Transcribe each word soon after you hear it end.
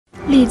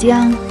丽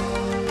江、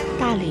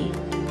大理、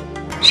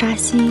沙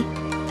溪、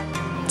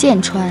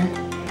剑川、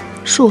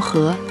束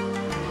河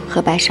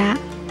和白沙。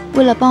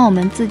为了帮我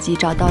们自己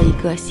找到一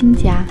个新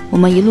家，我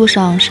们一路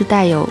上是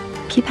带有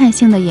批判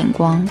性的眼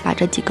光把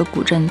这几个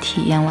古镇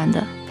体验完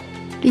的。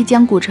丽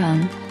江古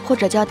城，或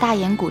者叫大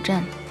研古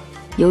镇，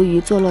由于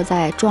坐落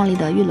在壮丽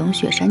的玉龙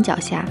雪山脚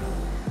下，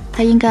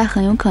它应该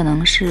很有可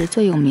能是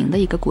最有名的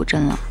一个古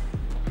镇了。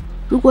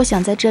如果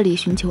想在这里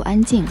寻求安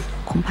静，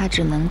恐怕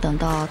只能等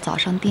到早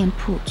上店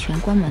铺全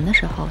关门的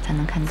时候才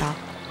能看到。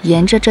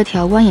沿着这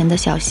条蜿蜒的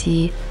小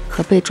溪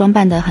和被装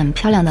扮得很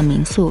漂亮的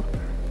民宿，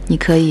你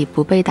可以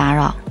不被打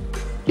扰。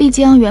丽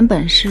江原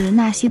本是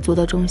纳西族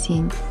的中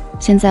心，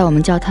现在我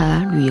们叫它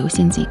旅游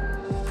陷阱。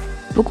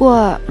不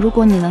过如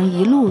果你能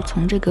一路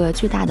从这个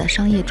巨大的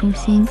商业中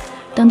心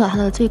登到它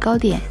的最高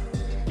点，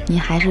你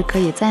还是可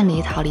以暂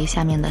离逃离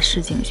下面的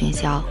市井喧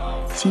嚣，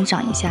欣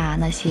赏一下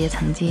那些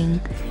曾经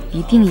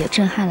一定也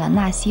震撼了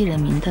纳西人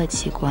民的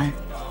奇观。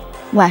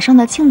晚上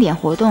的庆典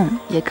活动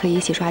也可以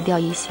洗刷掉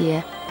一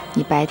些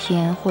你白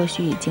天或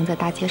许已经在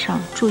大街上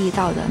注意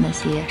到的那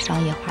些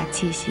商业化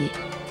气息。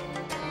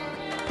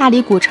大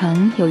理古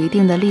城有一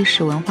定的历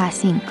史文化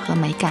性和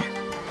美感，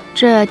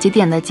这几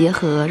点的结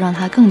合让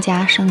它更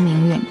加声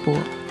名远播。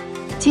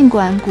尽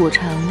管古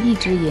城一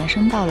直延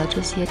伸到了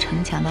这些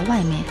城墙的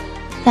外面，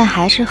但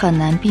还是很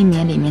难避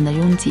免里面的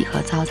拥挤和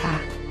嘈杂。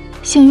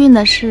幸运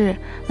的是，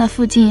那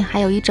附近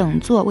还有一整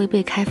座未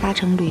被开发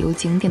成旅游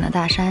景点的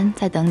大山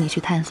在等你去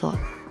探索。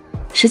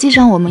实际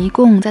上我们一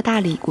共在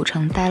大理古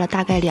城待了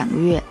大概2个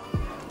月，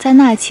在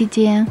那期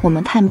间我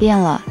们探遍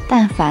了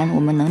但凡我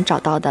们能找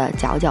到的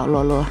角角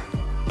落落。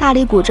大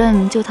理古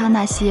镇就它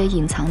那些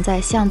隐藏在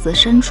巷子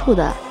深处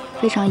的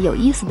非常有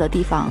意思的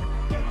地方，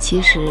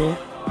其实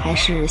还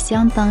是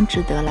相当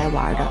值得来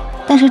玩的。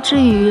但是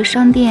至于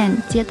商店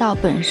街道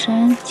本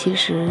身，其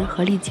实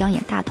和丽江也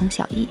大同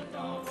小异。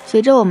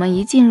随着我们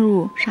一进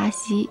入沙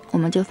溪，我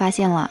们就发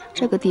现了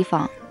这个地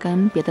方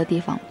跟别的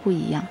地方不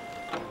一样，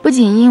不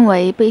仅因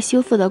为被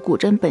修复的古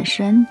镇本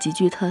身极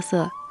具特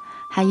色，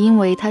还因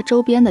为它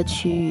周边的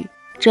区域，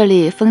这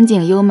里风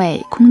景优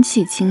美，空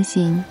气清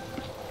新。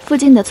附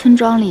近的村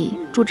庄里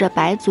住着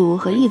白族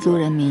和异族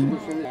人民，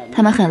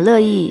他们很乐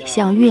意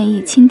向愿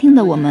意倾听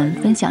的我们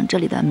分享这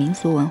里的民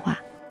俗文化。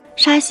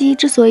沙溪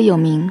之所以有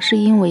名，是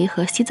因为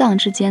和西藏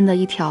之间的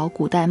一条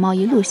古代贸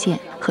易路线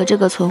和这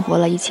个存活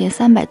了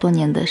1300多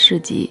年的市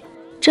集。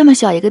这么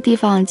小一个地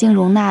方竟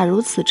容纳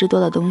如此之多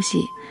的东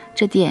西，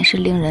这点是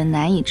令人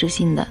难以置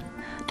信的。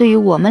对于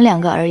我们2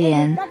个而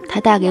言，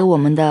它带给我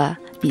们的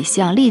比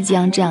像丽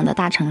江这样的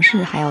大城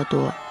市还要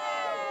多。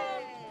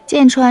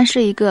剑川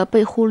是一个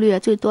被忽略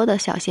最多的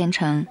小县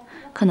城，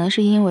可能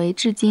是因为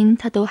至今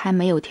它都还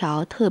没有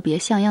条特别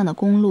像样的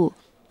公路。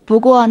不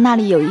过那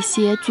里有一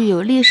些具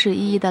有历史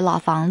意义的老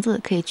房子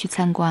可以去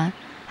参观，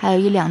还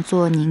有1-2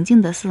座宁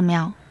静的寺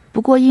庙。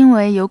不过因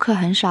为游客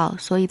很少，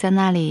所以在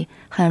那里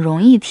很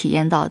容易体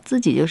验到自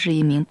己就是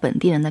一名本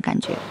地人的感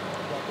觉。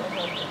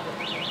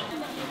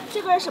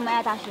这个是什么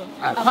呀，大叔？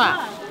耳块。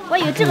我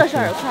以为这个是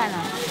耳块呢。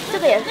这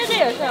个也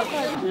是耳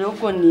块。如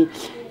果你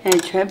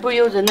全部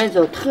用着那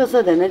种特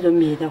色的那种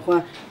米的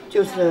话，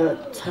就是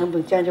成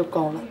本价就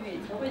高了。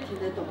会听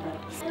得懂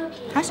的？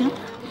还行，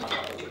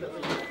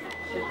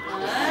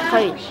可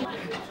以。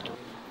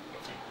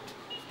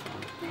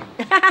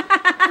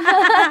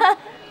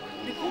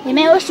里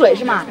面有水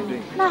是吗？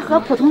那和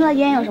普通的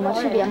烟有什么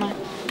区别吗？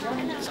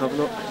差不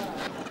多。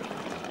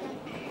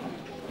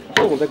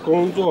我的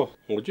工作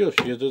我就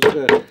学着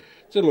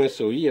这门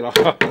手艺了。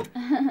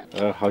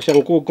好像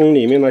故宫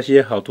里面那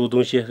些好多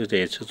东西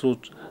也是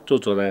做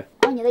着的。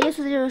哦，你的意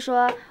思就是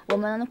说，我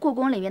们故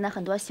宫里面的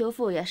很多修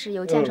复也是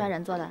由剑川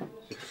人做的？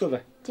是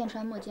的，剑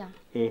川木匠。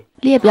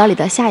列表里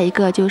的下一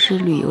个就是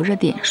旅游热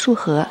点束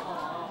河。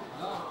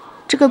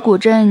这个古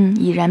镇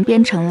已然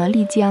变成了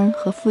丽江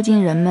和附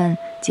近人们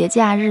节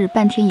假日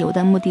半天游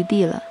的目的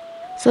地了，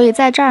所以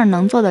在这儿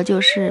能做的就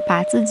是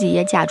把自己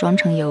也假装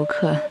成游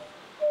客。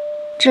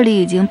这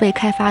里已经被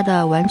开发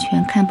的完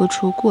全看不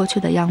出过去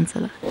的样子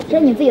了。这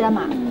是你自己的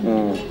马？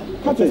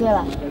它几岁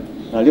了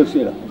？6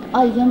岁了。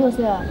哦，已经6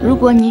岁了。如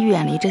果你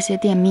远离这些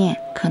店面，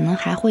可能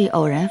还会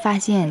偶然发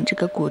现这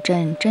个古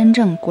镇真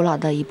正古老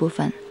的一部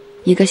分，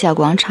一个小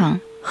广场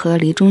和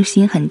离中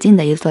心很近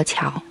的一座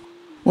桥。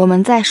我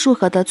们在束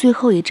河的最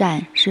后一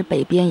站是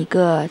北边一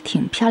个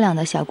挺漂亮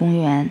的小公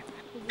园，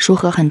束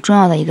河很重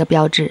要的一个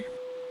标志。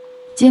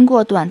经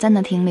过短暂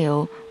的停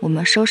留，我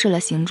们收拾了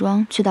行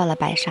装，去到了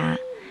白沙，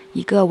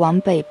一个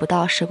往北不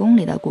到10公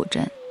里的古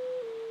镇。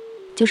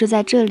就是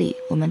在这里，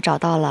我们找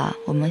到了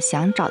我们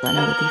想找的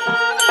那个地方。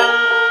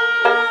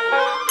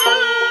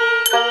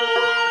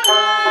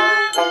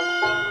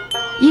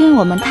因为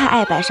我们太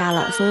爱白沙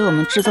了，所以我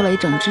们制作了一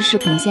整支视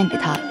频献给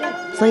他。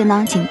所以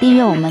呢，请订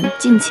阅我们，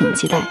敬请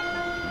期待。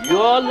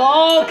You're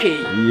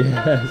lucky,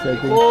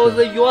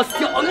 because you're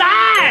still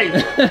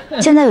alive.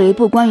 现在有一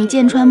部关于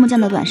剑川木匠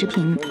的短视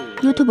频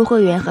 ，YouTube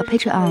会员和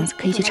Patreons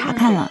可以去查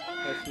看了。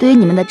对于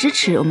你们的支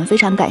持，我们非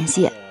常感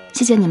谢，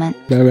谢谢你们。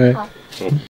拜拜。